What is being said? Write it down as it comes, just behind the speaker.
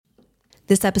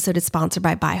This episode is sponsored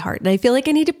by ByHeart, and I feel like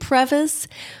I need to preface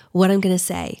what I'm going to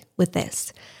say with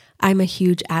this. I'm a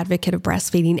huge advocate of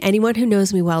breastfeeding. Anyone who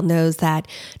knows me well knows that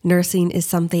nursing is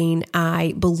something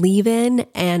I believe in,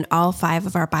 and all 5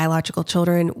 of our biological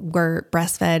children were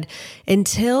breastfed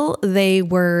until they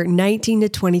were 19 to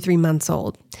 23 months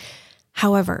old.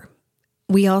 However,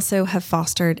 we also have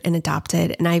fostered and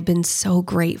adopted, and I've been so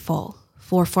grateful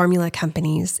for formula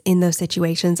companies in those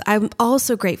situations. I'm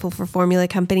also grateful for formula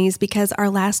companies because our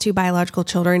last 2 biological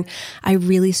children, I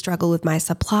really struggled with my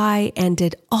supply and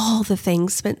did all the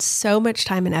things, spent so much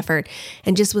time and effort,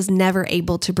 and just was never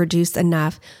able to produce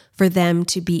enough for them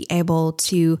to be able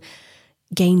to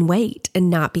gain weight and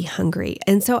not be hungry.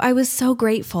 And so I was so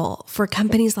grateful for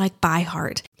companies like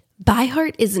ByHeart.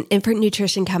 ByHeart is an infant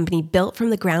nutrition company built from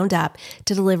the ground up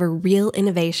to deliver real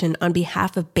innovation on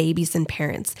behalf of babies and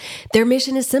parents. Their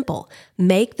mission is simple: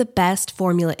 make the best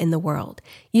formula in the world.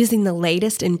 Using the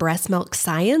latest in breast milk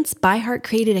science, ByHeart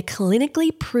created a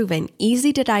clinically proven,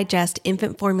 easy to digest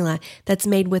infant formula that's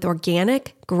made with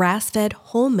organic, grass-fed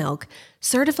whole milk,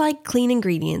 certified clean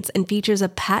ingredients, and features a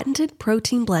patented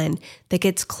protein blend that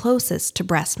gets closest to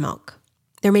breast milk.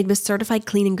 They're made with certified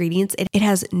clean ingredients. It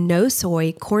has no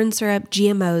soy, corn syrup,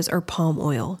 GMOs, or palm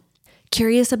oil.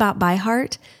 Curious about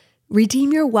ByHeart?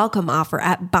 Redeem your welcome offer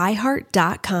at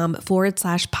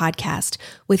byheart.com/podcast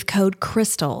with code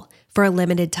CRYSTAL for a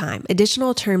limited time.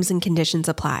 Additional terms and conditions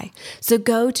apply. So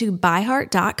go to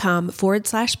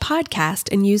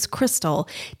byheart.com/podcast and use CRYSTAL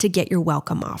to get your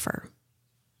welcome offer.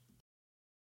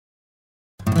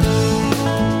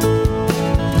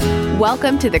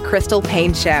 Welcome to the Crystal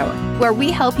Paine Show, where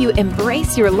we help you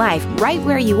embrace your life right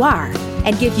where you are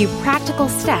and give you practical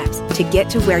steps to get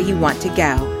to where you want to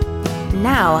go.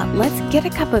 Now, let's get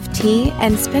a cup of tea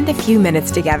and spend a few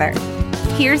minutes together.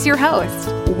 Here's your host,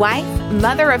 wife,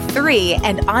 mother of 3,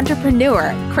 and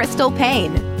entrepreneur, Crystal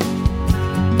Paine.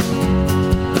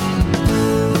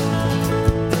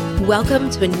 Welcome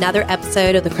to another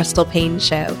episode of the Crystal Paine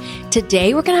Show.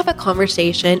 Today, we're going to have a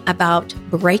conversation about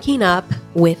breaking up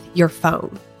with your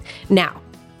phone. Now,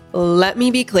 let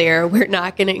me be clear. We're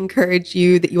not going to encourage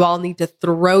you that you all need to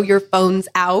throw your phones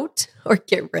out or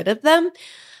get rid of them,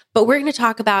 but we're going to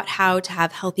talk about how to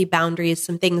have healthy boundaries,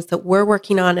 some things that we're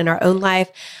working on in our own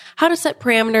life, how to set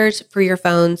parameters for your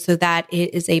phone so that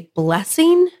it is a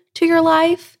blessing to your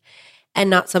life and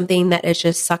not something that is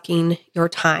just sucking your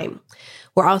time.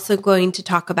 We're also going to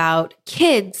talk about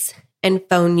kids and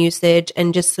phone usage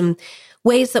and just some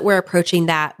ways that we're approaching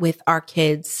that with our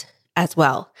kids as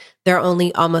well. They're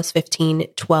only almost 15,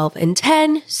 12, and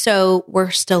 10, so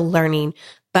we're still learning,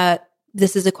 but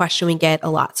this is a question we get a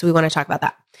lot, so we want to talk about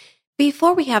that.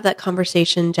 Before we have that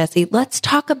conversation, Jessie, let's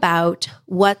talk about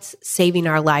what's saving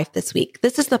our life this week.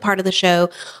 This is the part of the show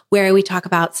where we talk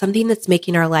about something that's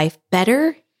making our life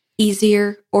better,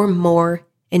 easier, or more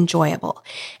enjoyable.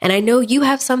 And I know you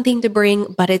have something to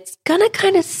bring, but it's going to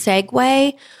kind of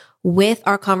segue with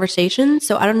our conversation.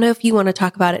 So I don't know if you want to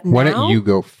talk about it now. Why don't you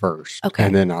go first? Okay.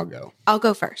 And then I'll go. I'll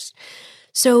go first.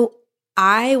 So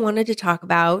I wanted to talk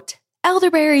about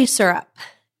elderberry syrup.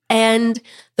 And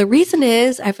the reason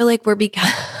is I feel like we're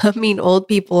becoming old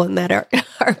people and that our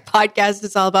podcast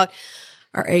is all about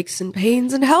our aches and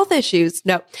pains and health issues.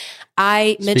 No,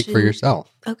 I mentioned... Speak for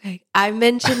yourself. Okay. I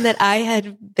mentioned that I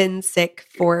had been sick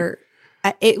for,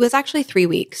 it was actually 3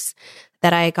 weeks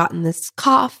that I had gotten this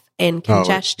cough and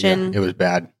congestion. Oh, yeah, it was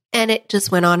bad. And it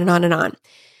just went on and on and on.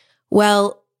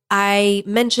 Well, I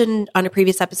mentioned on a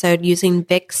previous episode using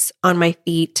Vicks on my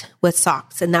feet with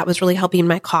socks, and that was really helping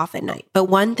my cough at night. But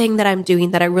one thing that I'm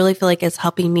doing that I really feel like is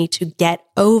helping me to get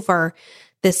over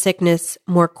this sickness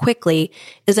more quickly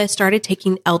is I started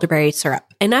taking elderberry syrup.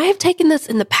 And I have taken this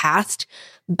in the past,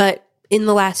 but in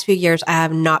the last few years, I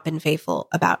have not been faithful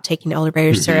about taking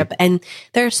elderberry syrup. And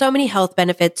there are so many health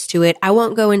benefits to it. I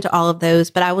won't go into all of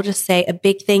those, but I will just say a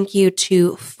big thank you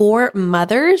to 4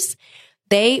 mothers.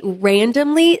 They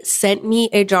randomly sent me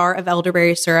a jar of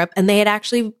elderberry syrup, and they had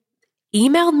actually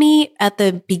emailed me at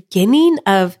the beginning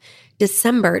of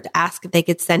December to ask if they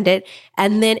could send it.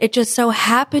 And then it just so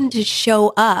happened to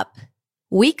show up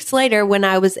weeks later when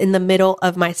I was in the middle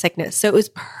of my sickness. So it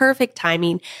was perfect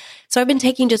timing. So I've been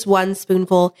taking just 1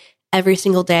 spoonful every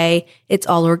single day. It's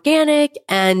all organic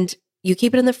and you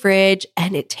keep it in the fridge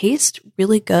and it tastes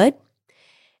really good.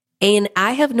 And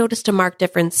I have noticed a marked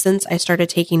difference since I started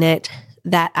taking it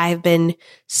that I've been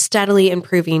steadily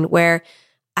improving, where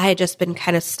I had just been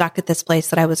kind of stuck at this place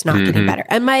that I was not getting better.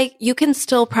 And you can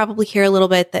still probably hear a little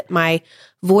bit that my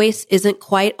voice isn't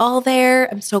quite all there.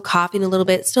 I'm still coughing a little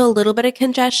bit, still a little bit of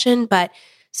congestion, but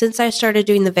since I started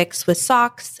doing the Vicks with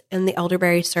socks and the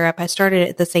elderberry syrup, I started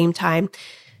at the same time.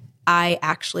 I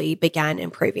actually began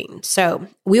improving. So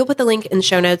we'll put the link in the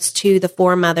show notes to the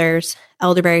 4 Mothers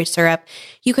elderberry syrup.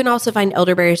 You can also find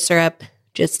elderberry syrup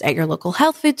just at your local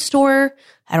health food store.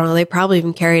 I don't know. They probably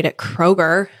even carry it at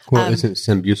Kroger. Well, isn't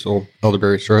Sambucil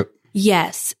elderberry syrup?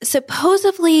 Yes.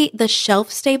 Supposedly the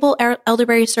shelf-stable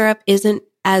elderberry syrup isn't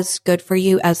as good for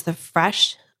you as the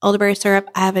fresh elderberry syrup.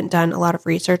 I haven't done a lot of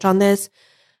research on this.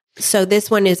 So this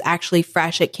one is actually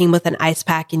fresh. It came with an ice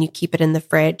pack and you keep it in the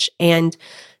fridge. And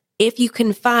if you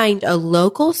can find a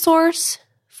local source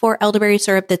for elderberry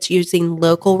syrup that's using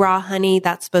local raw honey,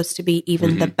 that's supposed to be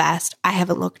even the best. I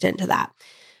haven't looked into that.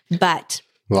 But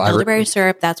elderberry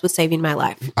syrup, that's what's saving my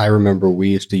life. I remember we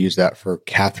used to use that for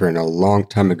Catherine a long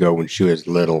time ago when she was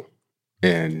little,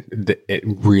 and it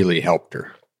really helped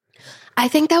her. I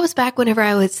think that was back whenever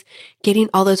I was getting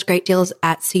all those great deals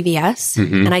at CVS,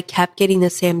 and I kept getting the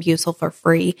Sambucil for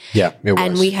free. Yeah, it was.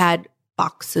 And we had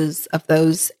boxes of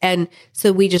those. And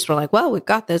so we just were like, well, we've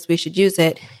got this. We should use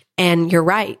it. And you're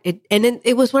right.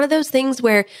 It was one of those things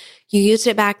where you used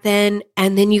it back then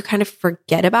and then you kind of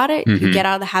forget about it. You get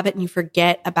out of the habit and you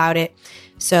forget about it.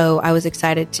 So I was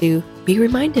excited to be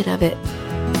reminded of it.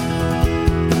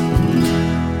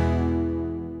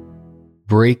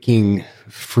 Breaking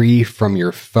free from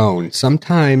your phone.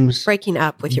 Sometimes breaking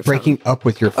up with your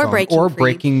phone. Or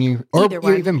breaking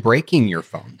even breaking your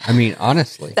phone. I mean,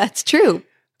 honestly. That's true.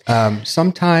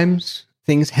 Sometimes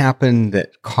things happen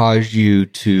that cause you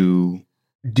to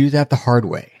do that the hard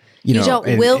way. You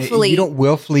don't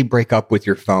willfully break up with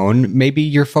your phone. Maybe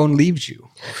your phone leaves you.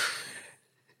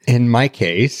 In my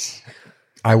case,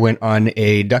 I went on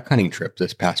a duck hunting trip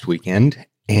this past weekend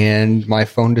and my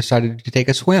phone decided to take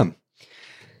a swim.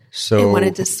 So it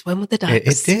wanted to swim with the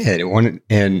ducks. It did.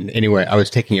 And anyway, I was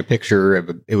taking a picture of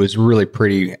it was really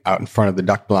pretty out in front of the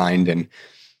duck blind, and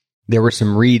there were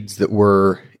some reeds that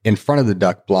were in front of the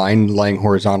duck blind, laying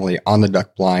horizontally on the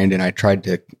duck blind, and I tried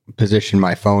to position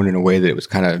my phone in a way that it was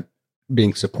kind of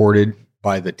being supported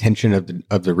by the tension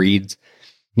of the reeds.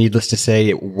 Needless to say,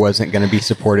 it wasn't going to be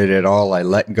supported at all. I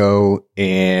let go,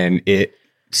 and it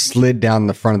slid down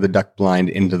the front of the duck blind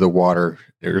into the water.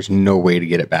 There's no way to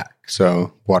get it back.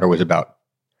 So water was about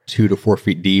 2 to 4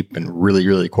 feet deep and really,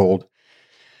 really cold.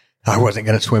 I wasn't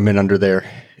going to swim in under there.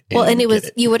 Well, and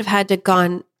you would have had to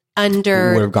gone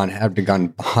under. Would have gone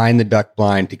behind the duck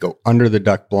blind to go under the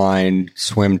duck blind,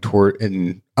 swim toward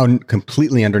and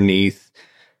completely underneath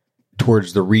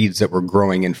towards the reeds that were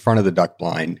growing in front of the duck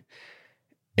blind.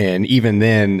 And even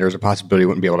then, there's a possibility you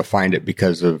wouldn't be able to find it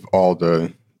because of all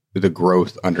the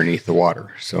growth underneath the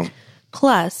water. So,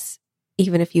 plus,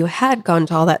 even if you had gone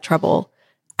to all that trouble,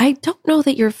 I don't know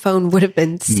that your phone would have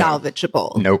been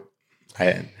salvageable. Nope.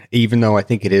 Even though I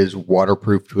think it is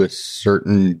waterproof to a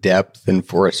certain depth and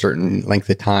for a certain length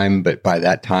of time, but by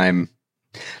that time,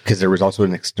 because there was also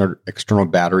an external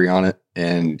battery on it,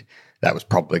 and that was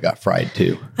probably got fried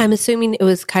too. I'm assuming it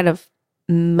was kind of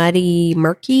muddy,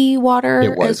 murky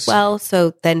water as well.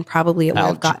 So then probably it would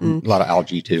have gotten a lot of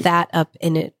algae too. That up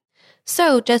in it.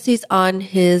 So Jesse's on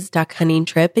his duck hunting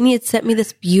trip, and he had sent me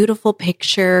this beautiful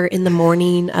picture in the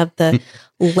morning of the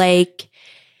lake.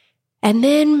 And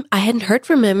then I hadn't heard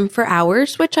from him for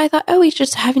hours, which I thought, oh, he's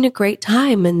just having a great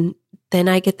time. And then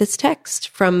I get this text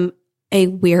from a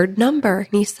weird number. And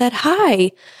he said,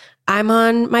 hi, I'm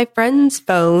on my friend's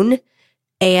phone.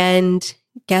 And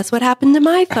guess what happened to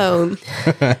my phone?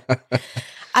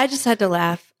 I just had to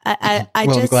laugh. I'm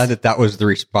glad that was the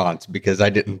response, because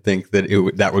I didn't think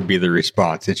that that would be the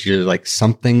response. It's just like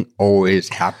something always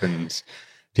happens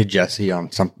to Jesse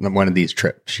on one of these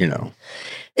trips, you know.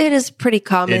 It is pretty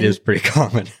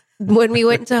common. When we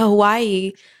went to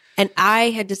Hawaii, and I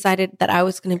had decided that I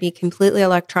was going to be completely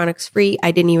electronics free.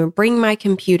 I didn't even bring my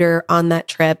computer on that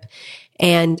trip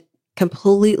and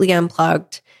completely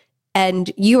unplugged.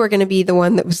 And you were going to be the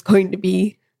one that was going to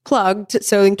be plugged.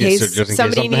 So in case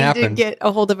somebody needed to get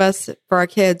a hold of us for our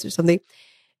kids or something.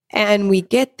 And we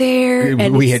get there.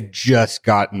 And we had just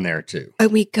gotten there too.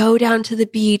 And we go down to the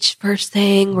beach first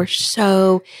thing. We're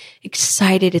so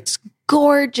excited. It's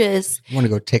gorgeous. I want to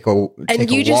go take a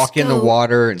walk in the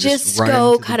water and just run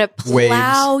go into kind of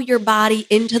plow your body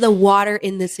into the water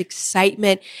in this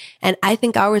excitement. And I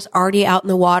think I was already out in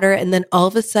the water. And then all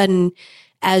of a sudden,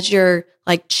 as you're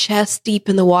like chest deep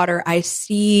in the water, I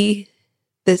see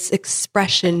this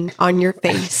expression on your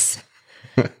face.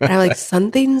 And I'm like,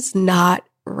 something's not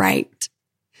right.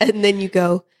 And then you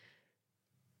go,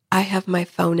 I have my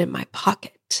phone in my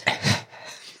pocket.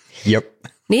 Yep.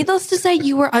 Needless to say,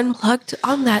 you were unplugged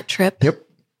on that trip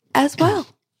as well.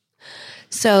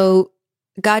 So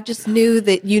God just knew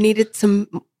that you needed some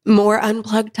more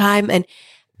unplugged time.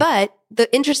 But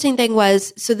the interesting thing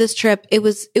was, so this trip, it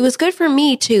was good for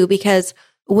me too, because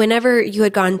whenever you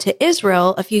had gone to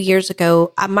Israel a few years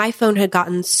ago, my phone had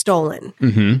gotten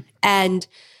stolen. And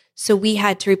so we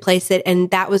had to replace it.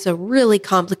 And that was a really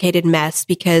complicated mess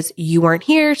because you weren't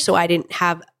here. So I didn't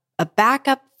have a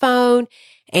backup phone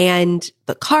and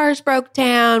the cars broke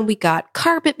down. We got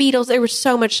carpet beetles. There was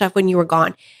so much stuff when you were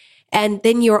gone. And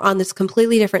then you were on this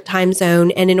completely different time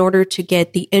zone. And in order to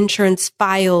get the insurance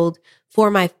filed for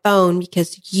my phone,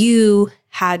 because you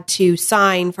had to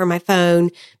sign for my phone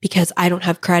because I don't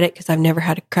have credit because I've never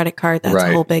had a credit card. That's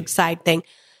a whole big side thing.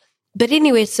 But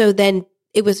anyway, so then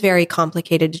it was very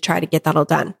complicated to try to get that all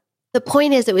done. The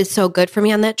point is, it was so good for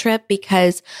me on that trip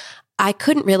because I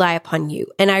couldn't rely upon you.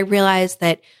 And I realized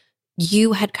that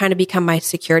you had kind of become my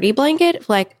security blanket.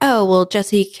 Like, oh, well,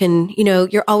 Jesse can,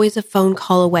 you're always a phone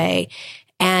call away.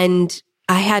 And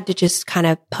I had to just kind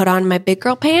of put on my big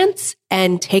girl pants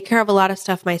and take care of a lot of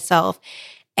stuff myself.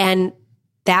 And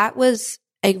that was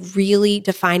a really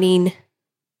defining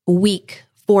week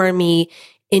for me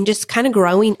in just kind of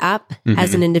growing up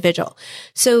as an individual.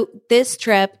 So this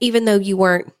trip, even though you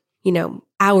weren't,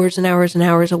 hours and hours and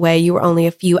hours away, you were only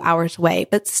a few hours away,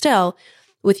 but still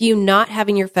with you not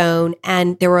having your phone,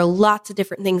 and there were lots of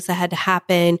different things that had to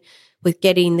happen with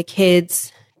getting the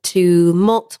kids to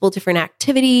multiple different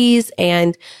activities,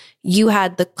 and you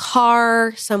had the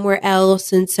car somewhere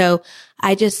else. And so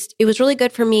it was really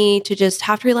good for me to just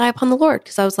have to rely upon the Lord.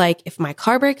 Cause I was like, if my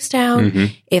car breaks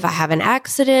down, if I have an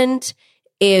accident,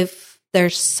 if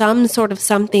there's some sort of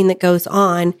something that goes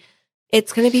on,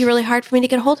 it's going to be really hard for me to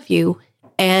get a hold of you,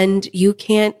 and you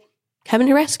can't come in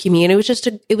to rescue me. And it was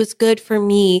it was good for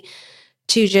me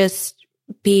to just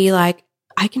be like,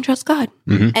 I can trust God.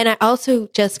 And I also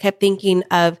just kept thinking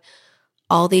of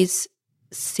all these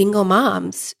single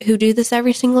moms who do this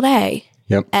every single day.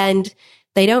 And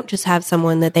they don't just have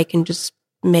someone that they can just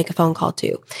make a phone call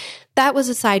to. That was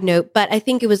a side note, but I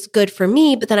think it was good for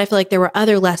me. But then I feel like there were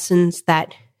other lessons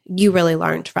that you really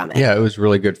learned from it. Yeah, it was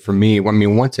really good for me. I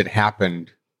mean, once it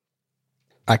happened,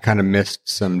 I kind of missed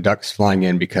some ducks flying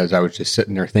in because I was just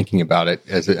sitting there thinking about it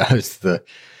as the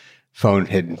phone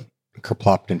had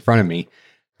plopped in front of me.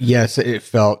 Yes, it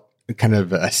felt kind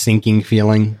of a sinking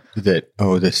feeling that,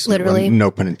 this literally,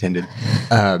 no pun intended.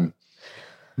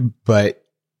 But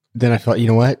then I thought, you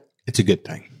know what? It's a good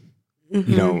thing.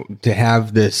 To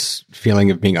have this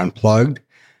feeling of being unplugged,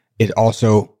 it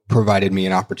also provided me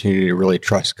an opportunity to really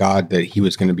trust God that He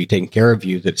was going to be taking care of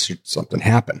you, that should something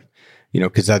happen.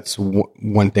 Because that's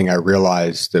one thing I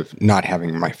realized of not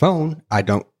having my phone.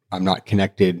 I'm not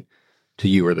connected to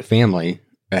you or the family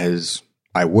as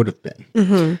I would have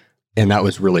been. And that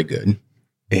was really good.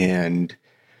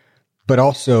 But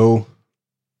also,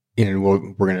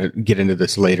 we're going to get into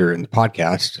this later in the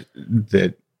podcast,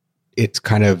 that it's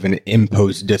kind of an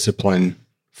imposed discipline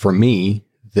for me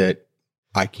that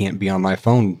I can't be on my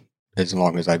phone as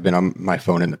long as I've been on my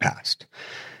phone in the past.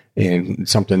 And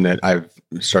something that I've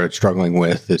started struggling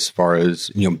with as far as,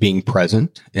 being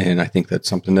present. And I think that's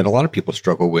something that a lot of people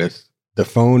struggle with. The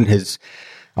phone has,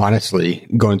 honestly,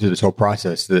 going through this whole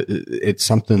process, it's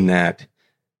something that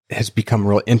has become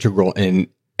real integral in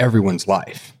everyone's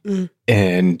life.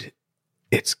 And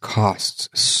it's costs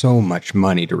so much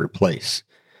money to replace.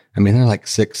 I mean, they're like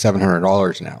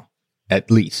 $600-$700 now,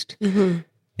 at least.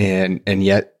 And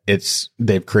yet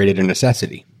they've created a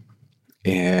necessity.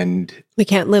 And we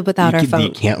can't live without our phone. You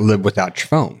can't live without your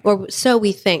phone. Or so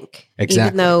we think. Exactly.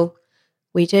 Even though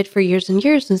we did for years and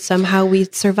years, and somehow we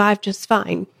survived just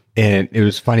fine. And it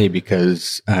was funny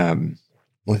because I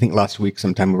think last week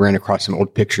sometime we ran across some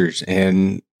old pictures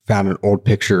and found an old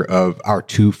picture of our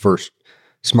two first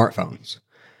smartphones.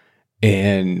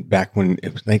 And back when I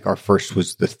think our first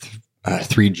was the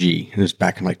 3G. It was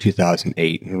back in like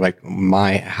 2008. And like,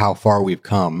 how far we've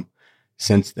come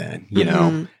since then,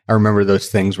 I remember those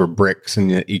things were bricks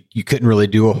and you couldn't really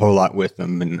do a whole lot with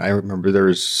them. And I remember there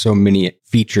was so many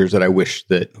features that I wish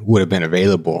that would have been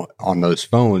available on those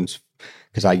phones,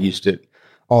 because I used it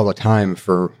all the time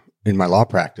in my law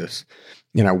practice.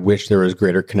 And I wish there was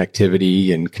greater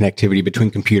connectivity between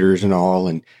computers and all.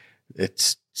 And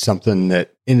it's something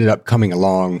that ended up coming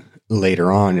along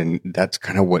later on. And that's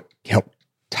kind of what helped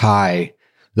tie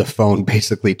the phone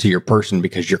basically to your person,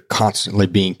 because you're constantly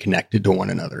being connected to one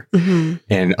another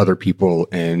and other people,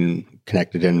 and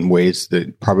connected in ways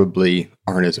that probably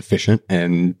aren't as efficient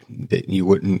and that you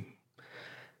wouldn't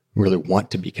really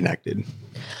want to be connected.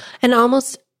 And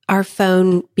almost our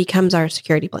phone becomes our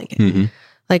security blanket.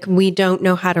 Like, we don't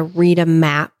know how to read a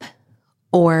map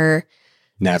or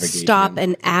navigate, stop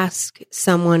and ask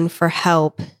someone for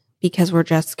help because we're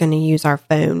just going to use our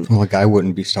phone. Well, a guy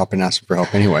wouldn't be stopping asking for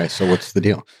help anyway. So what's the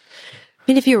deal? I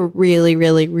mean, if you're really,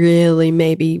 really, really,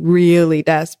 maybe really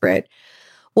desperate.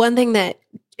 One thing that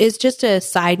is just a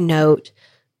side note,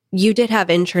 you did have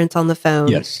insurance on the phone.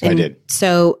 Yes, I did.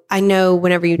 So I know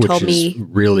whenever you told me.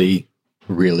 Really,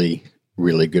 really,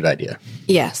 really good idea.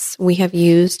 Yes, we have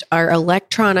used our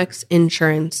electronics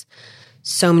insurance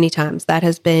so many times. That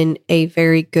has been a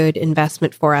very good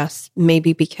investment for us,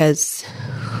 maybe because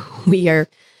we are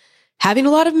having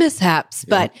a lot of mishaps.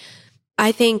 Yeah. But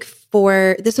I think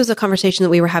this was a conversation that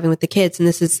we were having with the kids, and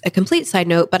this is a complete side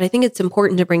note, but I think it's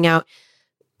important to bring out.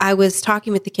 I was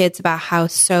talking with the kids about how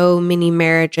so many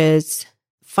marriages,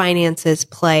 finances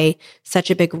play such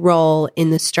a big role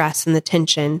in the stress and the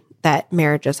tension that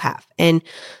marriages have. And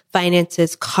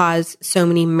finances cause so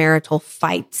many marital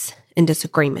fights and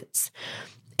disagreements.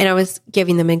 And I was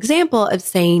giving them an example of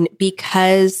saying,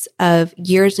 because of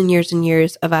years and years and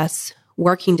years of us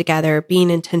working together, being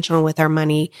intentional with our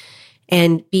money,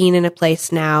 and being in a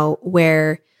place now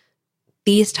where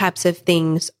these types of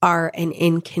things are an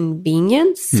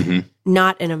inconvenience,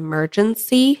 not an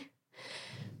emergency,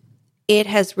 it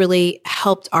has really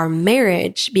helped our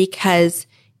marriage, because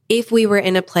if we were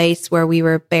in a place where we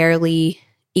were barely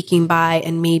eking by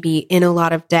and maybe in a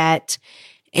lot of debt,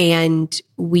 and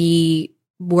we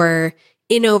were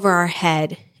in over our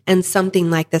head and something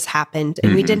like this happened,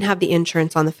 and we didn't have the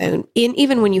insurance on the phone. And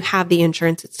even when you have the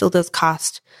insurance, it still does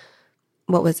cost,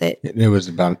 what was it? It was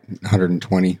about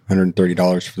 $120,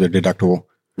 $130 for the deductible.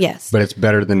 Yes. But it's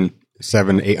better than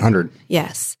 $700, $800.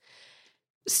 Yes.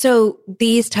 So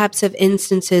these types of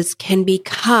instances can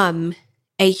become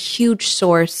a huge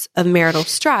source of marital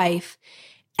strife.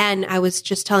 And I was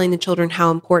just telling the children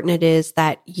how important it is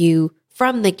that you,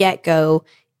 from the get-go,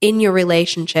 in your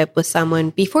relationship with someone,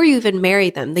 before you even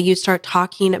marry them, that you start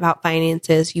talking about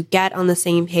finances, you get on the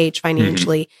same page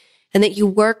financially, and that you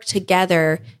work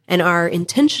together and are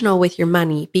intentional with your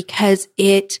money, because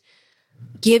it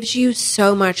gives you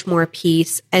so much more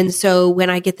peace. And so when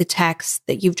I get the text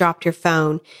that you've dropped your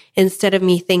phone, instead of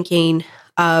me thinking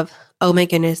of, oh my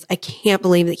goodness, I can't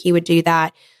believe that he would do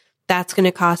that. That's going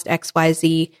to cost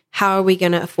XYZ. How are we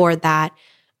going to afford that?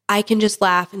 I can just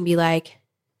laugh and be like,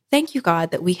 thank you,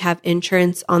 God, that we have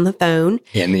insurance on the phone.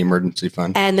 And the emergency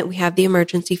fund. And that we have the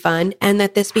emergency fund, and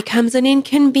that this becomes an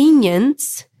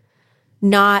inconvenience,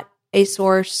 not a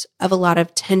source of a lot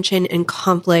of tension and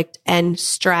conflict and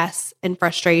stress and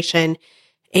frustration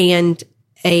and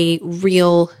a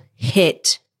real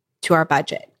hit to our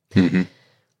budget.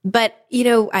 But,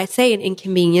 I say an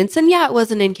inconvenience, and yeah, it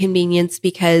was an inconvenience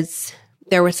because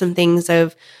there were some things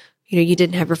of, you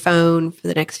didn't have your phone for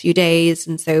the next few days.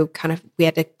 And so we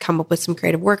had to come up with some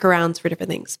creative workarounds for different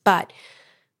things. But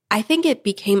I think it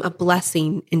became a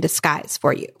blessing in disguise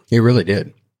for you. It really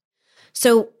did.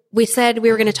 So we said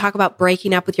we were going to talk about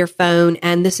breaking up with your phone.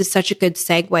 And this is such a good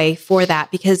segue for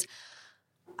that, because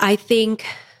I think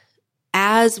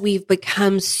as we've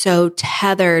become so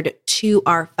tethered to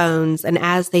our phones, and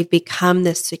as they've become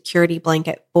this security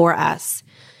blanket for us,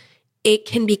 it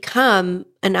can become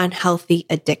an unhealthy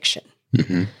addiction.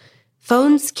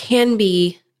 Phones can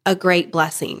be a great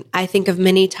blessing. I think of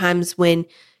many times when,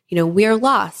 we're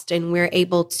lost and we're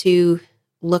able to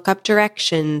look up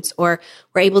directions, or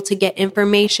we're able to get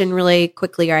information really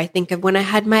quickly. Or I think of when I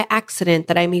had my accident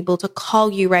that I'm able to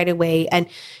call you right away, and,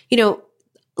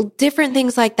 different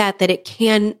things like that, that it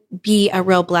can be a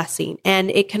real blessing. And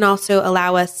it can also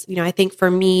allow us, I think for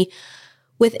me,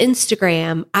 with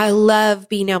Instagram, I love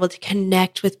being able to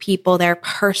connect with people there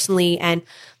personally and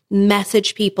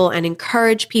message people and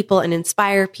encourage people and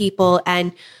inspire people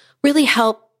and really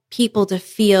help people to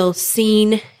feel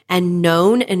seen and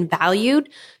known and valued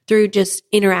through just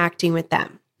interacting with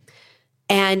them.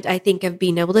 And I think of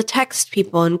being able to text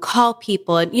people and call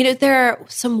people. And, there are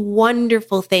some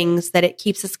wonderful things that it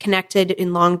keeps us connected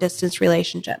in long distance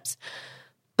relationships.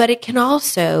 But it can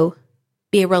also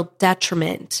be a real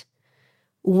detriment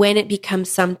when it becomes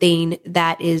something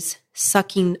that is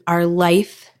sucking our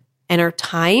life and our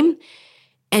time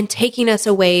and taking us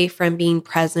away from being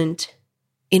present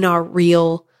in our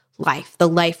real life, the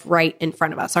life right in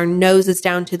front of us. Our nose is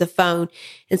down to the phone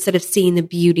instead of seeing the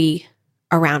beauty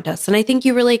around us. And I think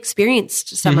you really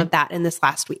experienced some of that in this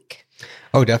last week.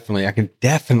 Oh, definitely. I can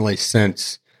definitely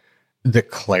sense the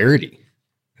clarity,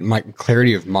 my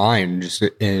clarity of mind, just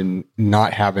in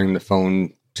not having the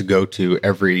phone to go to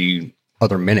every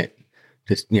other minute,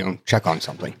 just, check on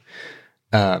something.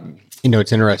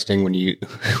 It's interesting when you,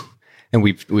 and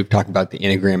we've talked about the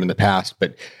Enneagram in the past,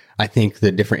 but I think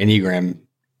the different Enneagram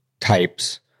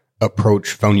types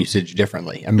approach phone usage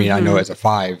differently. I mean, I know as a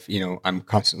 5, I'm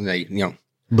constantly,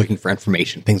 looking for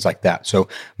information, things like that. So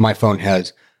my phone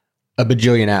has a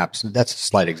bajillion apps. That's a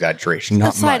slight exaggeration,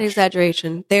 not a slight much.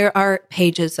 exaggeration. There are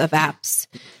pages of apps.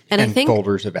 And I think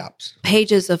folders of apps.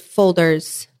 Pages of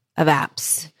folders of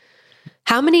apps.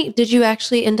 How many did you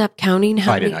actually end up counting?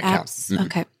 How many did not count. apps? Mm-mm.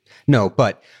 Okay. No,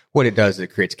 but what it does is it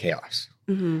creates chaos.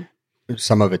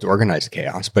 Some of it's organized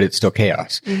chaos, but it's still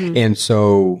chaos. And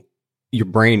so your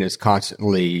brain is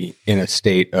constantly in a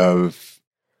state of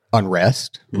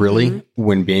unrest, really,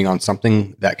 when being on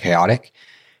something that chaotic.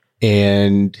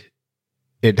 And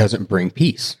it doesn't bring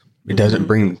peace. It doesn't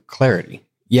bring clarity.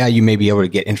 Yeah, you may be able to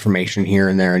get information here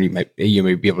and there, and you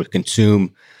may be able to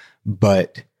consume,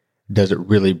 but does it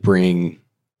really bring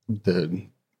the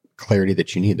clarity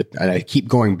that you need? And I keep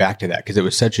going back to that because it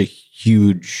was such a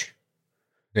huge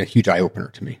eye opener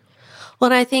to me.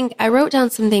 Well, and I think I wrote down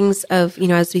some things of,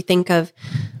 as we think of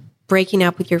breaking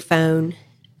up with your phone.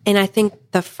 And I think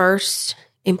the first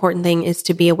important thing is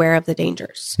to be aware of the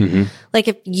dangers. Like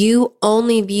if you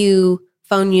only view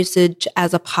phone usage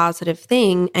as a positive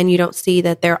thing and you don't see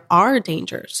that there are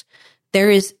dangers,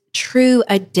 there is true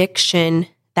addiction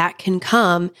that can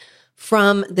come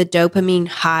from the dopamine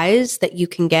highs that you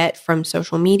can get from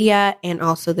social media and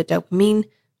also the dopamine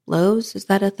lows. Is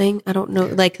that a thing? I don't know.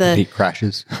 Like the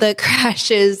crashes. The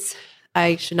crashes.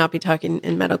 I should not be talking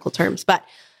in medical terms, but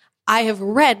I have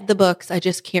read the books. I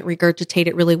just can't regurgitate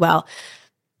it really well.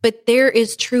 But there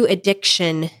is true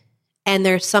addiction, and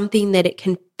there's something that it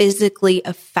can physically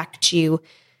affect you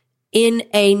in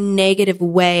a negative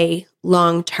way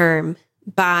long term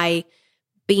by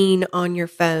being on your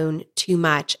phone too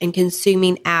much and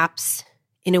consuming apps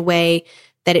in a way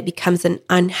that it becomes an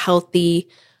unhealthy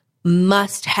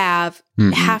must have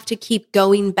to keep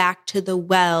going back to the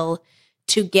well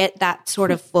to get that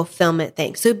sort of fulfillment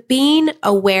thing. So being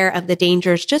aware of the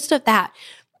dangers just of that.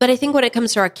 But I think when it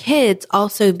comes to our kids,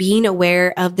 also being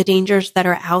aware of the dangers that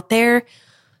are out there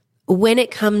when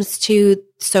it comes to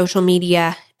social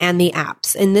media and the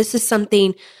apps. And this is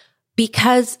something,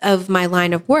 because of my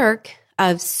line of work,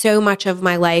 of so much of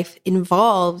my life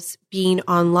involves being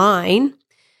online,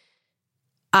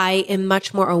 I am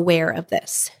much more aware of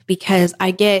this because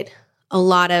I get a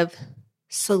lot of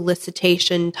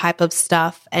solicitation type of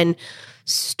stuff and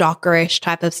stalkerish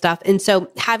type of stuff. And so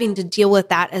having to deal with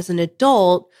that as an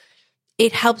adult,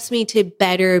 it helps me to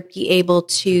better be able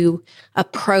to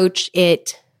approach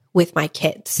it with my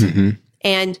kids.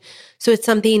 And so it's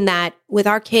something that with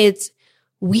our kids,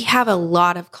 we have a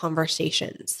lot of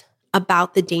conversations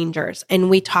about the dangers. And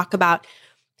we talk about,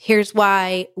 here's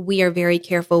why we are very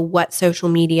careful what social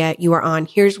media you are on.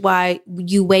 Here's why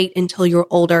you wait until you're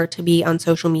older to be on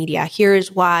social media.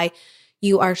 Here's why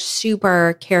you are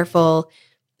super careful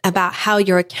about how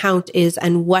your account is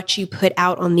and what you put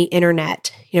out on the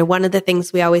internet. One of the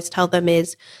things we always tell them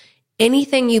is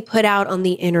anything you put out on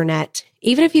the internet,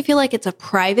 even if you feel like it's a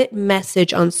private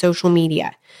message on social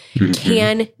media,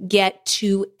 can get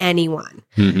to anyone.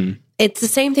 It's the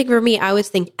same thing for me. I always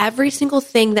think every single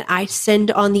thing that I send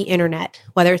on the internet,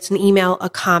 whether it's an email, a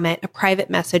comment, a private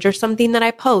message, or something that I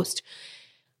post,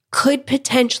 could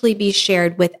potentially be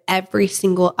shared with every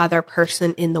single other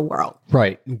person in the world.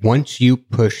 Right. Once you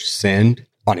push send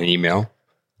on an email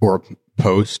or a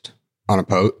post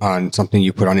on something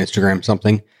you put on Instagram,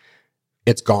 something,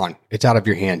 it's gone. It's out of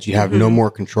your hands. You have no more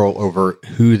control over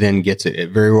who then gets it. It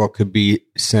very well could be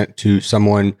sent to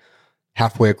someone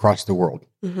halfway across the world.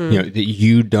 That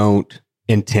you don't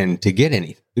intend to get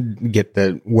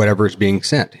the whatever is being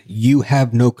sent. You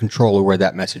have no control over where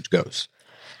that message goes.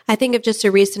 I think of just a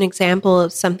recent example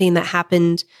of something that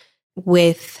happened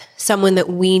with someone that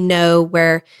we know,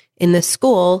 where in the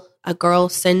school, a girl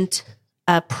sent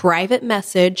a private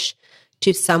message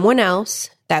to someone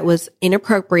else that was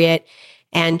inappropriate.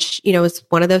 And, it was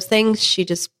one of those things. She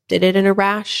just did it in a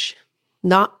rash,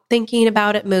 not thinking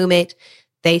about it moment.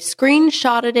 They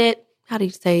screenshotted it. How do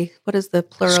you say, what is the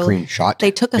plural? Screenshot.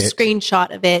 They took a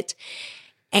screenshot of it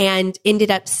and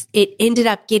it ended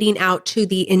up getting out to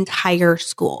the entire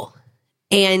school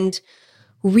and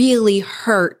really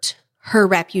hurt her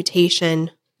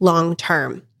reputation long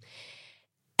term.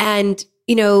 And,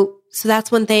 so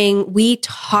that's one thing. We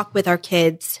talk with our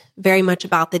kids very much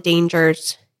about the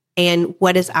dangers and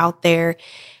what is out there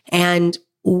and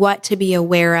what to be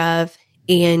aware of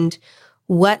and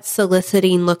what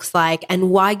soliciting looks like and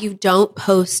why you don't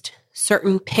post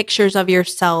certain pictures of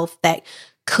yourself that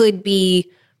could be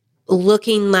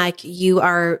looking like you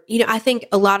are, I think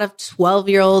a lot of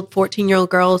 12-year-old, 14-year-old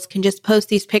girls can just post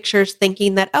these pictures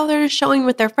thinking that, they're just showing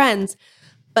with their friends,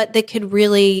 but they could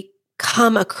really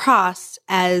come across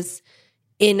as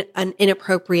in an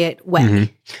inappropriate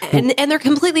way. And they're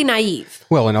completely naive.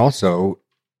 Well, and also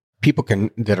people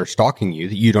that are stalking you,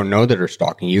 that you don't know that are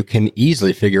stalking you, can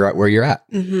easily figure out where you're at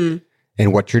and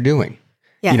what you're doing.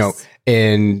 Yes.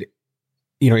 And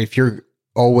if you're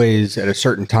always at a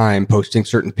certain time posting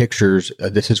certain pictures,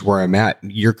 this is where I'm at,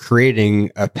 you're creating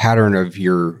a pattern of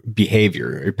your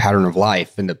behavior, a pattern of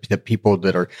life. And the people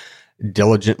that are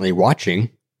diligently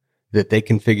watching, that they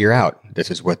can figure out, this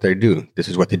is what they do. This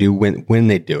is what they do when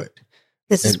they do it.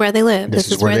 This is where they live. This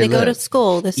is where they go to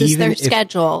school. This is their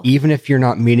schedule. Even if you're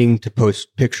not meaning to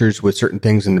post pictures with certain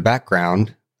things in the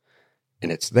background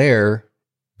and it's there,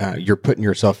 you're putting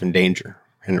yourself in danger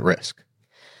and at risk.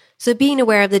 So being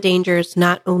aware of the dangers,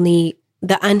 not only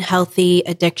the unhealthy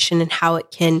addiction and how it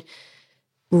can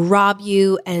rob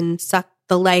you and suck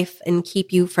the life and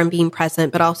keep you from being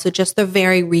present, but also just the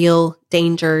very real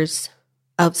dangers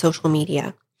of social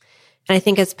media. And I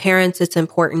think as parents, it's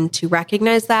important to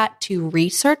recognize that, to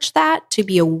research that, to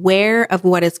be aware of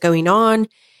what is going on,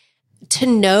 to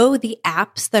know the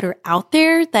apps that are out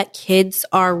there that kids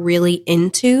are really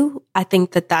into. I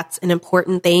think that that's an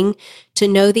important thing, to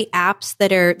know the apps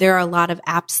there are a lot of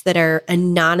apps that are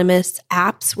anonymous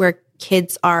apps where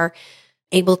kids are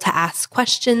able to ask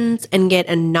questions and get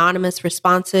anonymous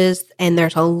responses. And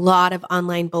there's a lot of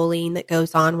online bullying that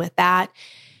goes on with that.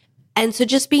 And so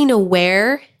just being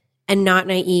aware and not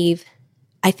naive,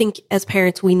 I think as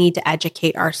parents, we need to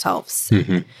educate ourselves.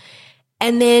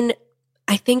 And then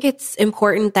I think it's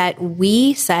important that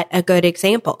we set a good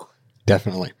example.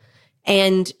 Definitely.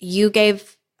 And you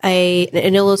gave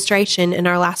an illustration in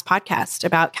our last podcast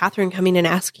about Catherine coming and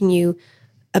asking you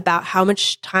about how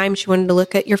much time she wanted to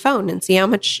look at your phone and see how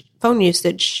much phone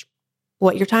usage,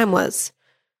 what your time was.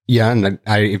 Yeah, and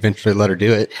I eventually let her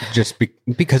do it just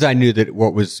because I knew that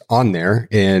what was on there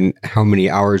and how many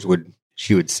hours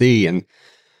she would see. And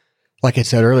like I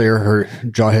said earlier, her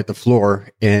jaw hit the floor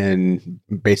and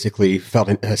basically felt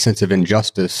a sense of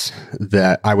injustice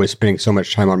that I was spending so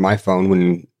much time on my phone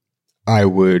when I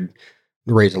would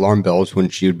raise alarm bells when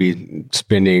she would be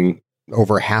spending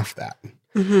over half that,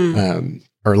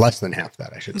 or less than half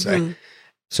that, I should say.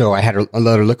 So I had to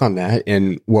let her look on that.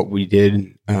 And what we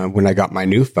did when I got my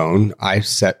new phone, I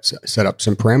set up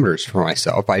some parameters for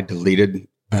myself. I deleted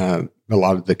a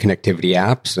lot of the connectivity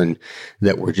apps and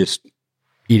that were just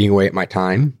eating away at my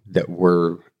time, that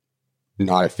were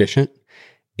not efficient.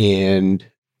 And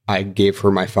I gave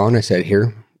her my phone. I said,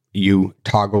 here, you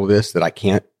toggle this, that I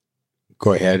can't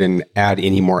go ahead and add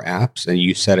any more apps. And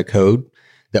you set a code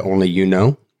that only you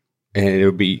know. And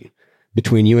it'll be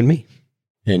between you and me.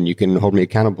 And you can hold me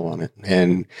accountable on it.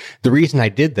 And the reason I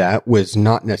did that was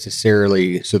not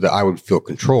necessarily so that I would feel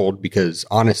controlled, because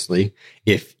honestly,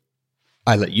 if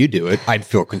I let you do it, I'd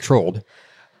feel controlled.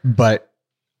 But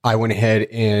I went ahead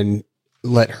and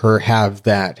let her have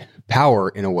that power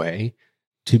in a way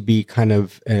to be kind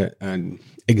of an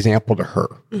example to her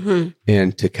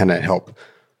and to kind of help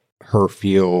her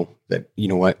feel that, you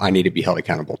know what, I need to be held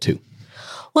accountable too.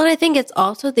 Well, and I think it's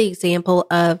also the example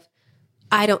of,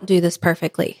 I don't do this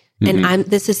perfectly. And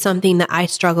this is something that I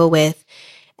struggle with.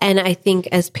 And I think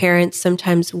as parents,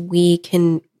 sometimes we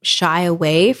can shy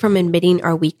away from admitting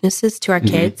our weaknesses to our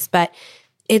kids, but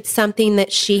it's something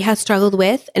that she has struggled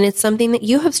with, and it's something that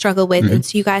you have struggled with. And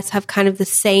so you guys have kind of the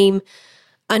same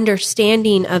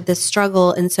understanding of this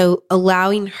struggle. And so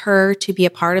allowing her to be a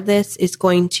part of this is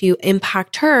going to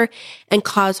impact her and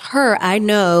cause her, I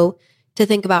know, to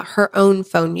think about her own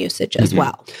phone usage as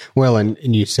well. Well, and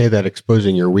you say that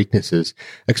exposing your weaknesses.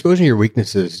 Exposing your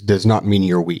weaknesses does not mean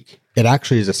you're weak. It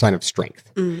actually is a sign of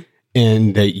strength.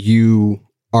 And that you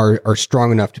are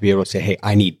strong enough to be able to say, hey,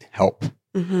 I need help.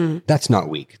 That's not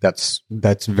weak. That's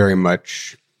very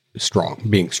much strong,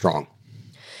 being strong.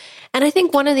 And I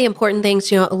think one of the important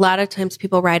things, a lot of times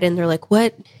people write in, they're like,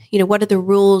 what are the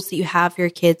rules that you have for your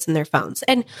kids and their phones?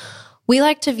 And we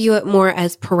like to view it more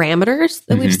as parameters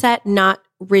that we've set, not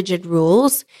rigid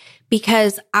rules,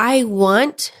 because I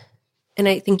want, and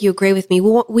I think you agree with me,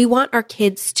 we want our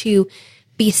kids to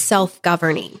be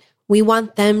self-governing. We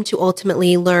want them to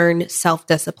ultimately learn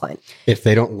self-discipline. If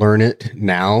they don't learn it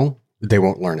now, they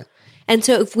won't learn it. And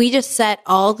so if we just set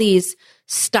all these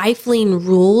stifling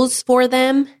rules for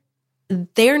them,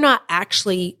 they're not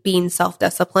actually being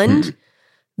self-disciplined.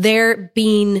 They're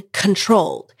being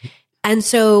controlled. And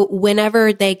so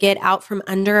whenever they get out from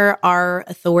under our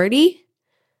authority,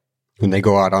 when they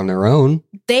go out on their own,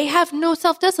 they have no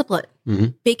self-discipline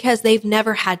because they've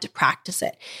never had to practice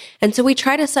it. And so we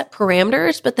try to set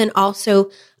parameters, but then also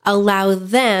allow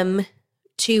them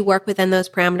to work within those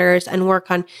parameters and work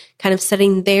on kind of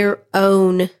setting their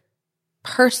own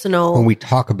personal. When we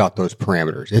talk about those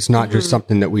parameters, it's not just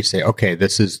something that we say, okay,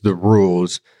 this is the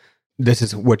rules this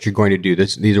is what you're going to do.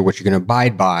 These are what you're going to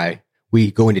abide by.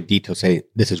 We go into detail, say,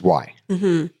 this is why.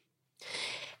 Mm-hmm.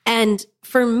 And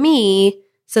for me,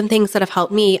 some things that have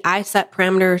helped me, I set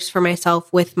parameters for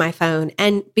myself with my phone.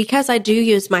 And because I do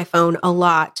use my phone a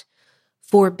lot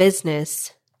for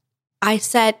business, I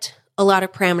set a lot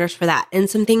of parameters for that. And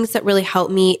some things that really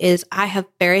help me is I have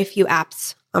very few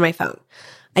apps on my phone.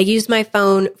 I use my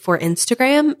phone for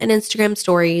Instagram and Instagram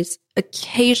stories,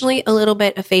 occasionally a little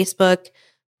bit of Facebook,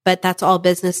 but that's all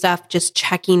business stuff, just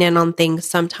checking in on things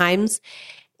sometimes.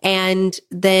 And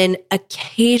then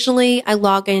occasionally I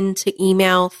log into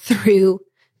email through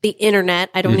the internet.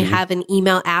 I don't have an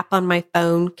email app on my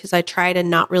phone because I try to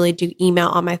not really do email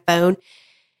on my phone.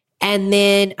 And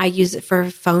then I use it for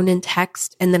phone and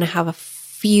text. And then I have a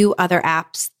few other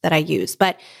apps that I use.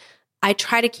 But I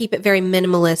try to keep it very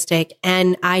minimalistic,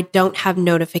 and I don't have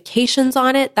notifications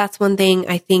on it. That's one thing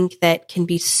I think that can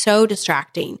be so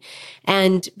distracting.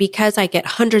 And because I get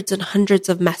hundreds and hundreds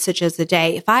of messages a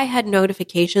day, if I had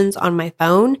notifications on my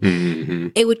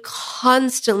phone, it would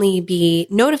constantly be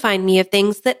notifying me of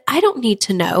things that I don't need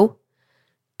to know.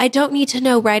 I don't need to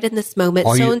know right in this moment.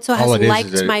 So-and-so has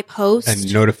liked my post.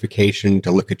 A notification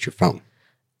to look at your phone.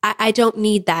 I don't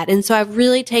need that. And so I've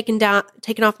really taken off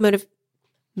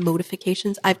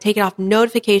notifications. I've taken off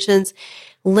notifications,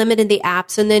 limited the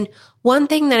apps. And then one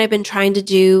thing that I've been trying to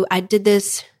do, I did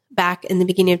this back in the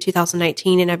beginning of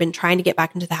 2019, and I've been trying to get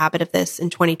back into the habit of this in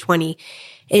 2020,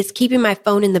 is keeping my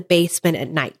phone in the basement at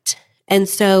night. And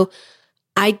so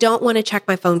I don't want to check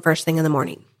my phone first thing in the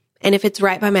morning. And if it's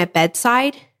right by my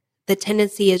bedside, the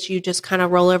tendency is you just kind of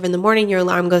roll over in the morning, your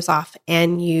alarm goes off,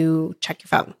 and you check your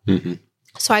phone. Mm-hmm.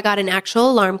 So I got an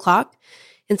actual alarm clock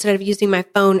instead of using my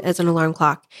phone as an alarm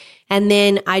clock. And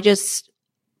then I just,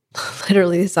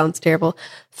 literally, this sounds terrible,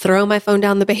 throw my phone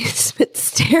down the basement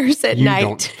stairs at night. You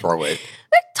don't throw it.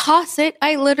 I toss it.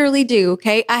 I literally do,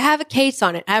 okay? I have a case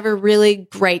on it. I have a really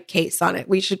great case on it.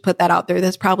 We should put that out there.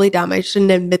 That's probably dumb. I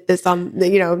shouldn't admit this on,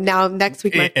 now next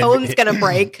week my phone's going to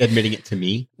break. Admitting it to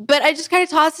me. But I just kind of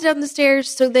toss it down the stairs.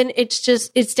 So then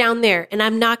it's down there, and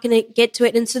I'm not going to get to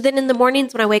it. And so then in the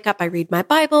mornings when I wake up, I read my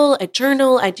Bible, I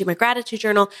journal, I do my gratitude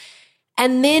journal.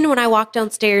 And then when I walk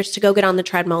downstairs to go get on the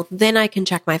treadmill, then I can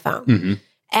check my phone. Mm-hmm.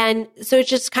 And so it's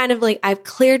just kind of like I've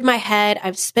cleared my head.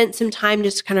 I've spent some time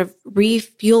just kind of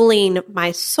refueling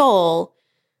my soul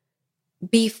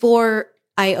before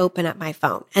I open up my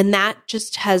phone. And that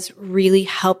just has really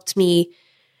helped me.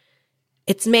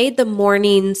 It's made the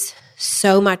mornings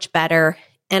so much better.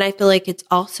 And I feel like it's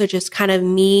also just kind of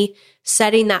me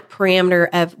setting that parameter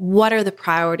of what are the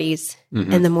priorities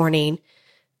in the morning.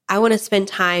 I want to spend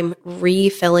time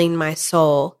refilling my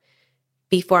soul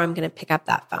before I'm going to pick up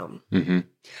that phone. Mm-hmm.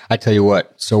 I tell you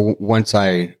what, so once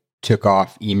I took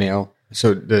off email,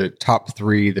 so the top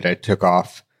 3 that I took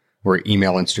off were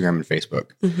email, Instagram, and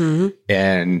Facebook. Mm-hmm.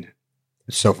 And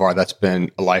so far that's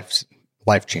been a life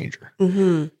changer.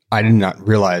 Mm-hmm. I did not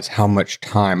realize how much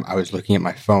time I was looking at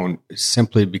my phone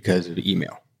simply because of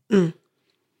email. Mm.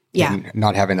 Yeah. And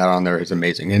not having that on there is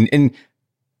amazing. And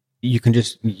you can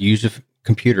just use a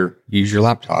computer, use your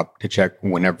laptop to check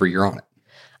whenever you're on it.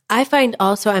 I find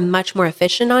also I'm much more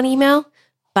efficient on email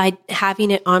by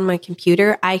having it on my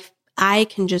computer. I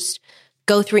can just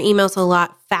go through emails a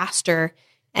lot faster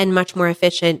and much more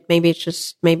efficient. Maybe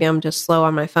I'm just slow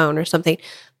on my phone or something.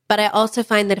 But I also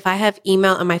find that if I have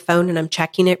email on my phone and I'm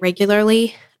checking it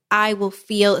regularly, I will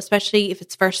feel, especially if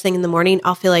it's first thing in the morning,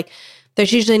 I'll feel like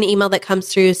there's usually an email that comes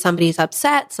through. Somebody's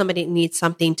upset. Somebody needs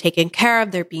something taken care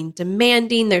of. They're being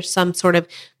demanding. There's some sort of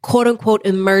quote unquote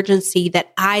emergency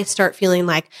that I start feeling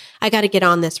like I got to get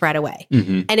on this right away.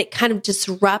 Mm-hmm. And it kind of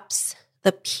disrupts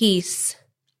the peace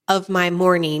of my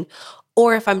morning.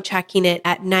 Or if I'm checking it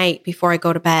at night before I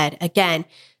go to bed, again,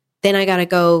 then I got to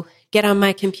go get on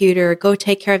my computer, go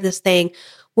take care of this thing.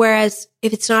 Whereas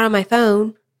if it's not on my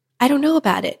phone, I don't know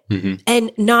about it. Mm-hmm.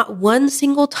 And not one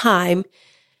single time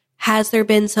has there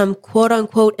been some quote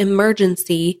unquote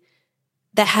emergency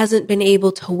that hasn't been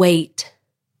able to wait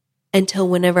until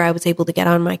whenever I was able to get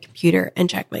on my computer and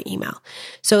check my email.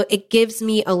 So it gives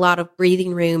me a lot of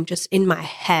breathing room just in my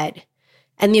head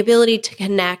and the ability to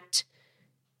connect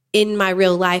in my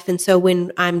real life. And so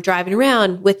when I'm driving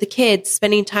around with the kids,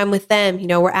 spending time with them,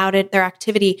 we're out at their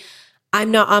activity, I'm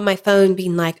not on my phone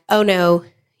being like, oh no,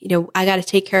 I got to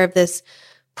take care of this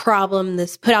problem,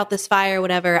 put out this fire,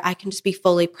 whatever. I can just be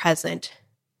fully present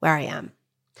where I am.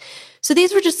 So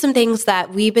these were just some things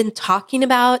that we've been talking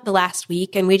about the last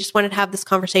week, and we just wanted to have this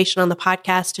conversation on the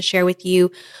podcast to share with you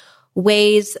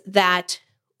ways that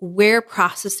we're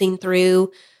processing through.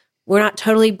 We're not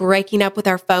totally breaking up with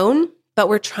our phone, but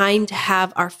we're trying to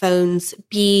have our phones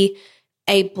be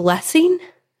a blessing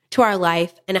to our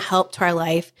life and a help to our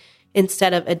life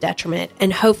instead of a detriment.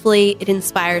 And hopefully it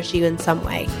inspires you in some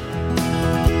way.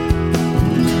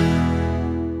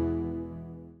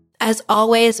 As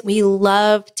always, we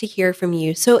love to hear from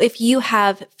you. So if you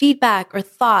have feedback or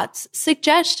thoughts,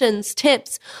 suggestions,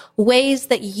 tips, ways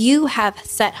that you have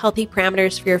set healthy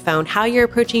parameters for your phone, how you're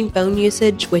approaching phone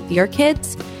usage with your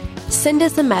kids, send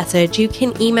us a message. You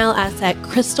can email us at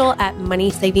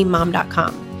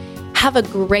crystal@moneysavingmom.com. Have a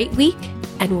great week,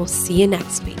 and we'll see you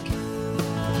next week.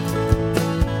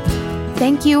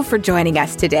 Thank you for joining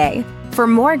us today. For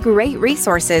more great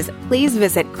resources, please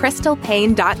visit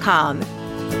crystalpaine.com.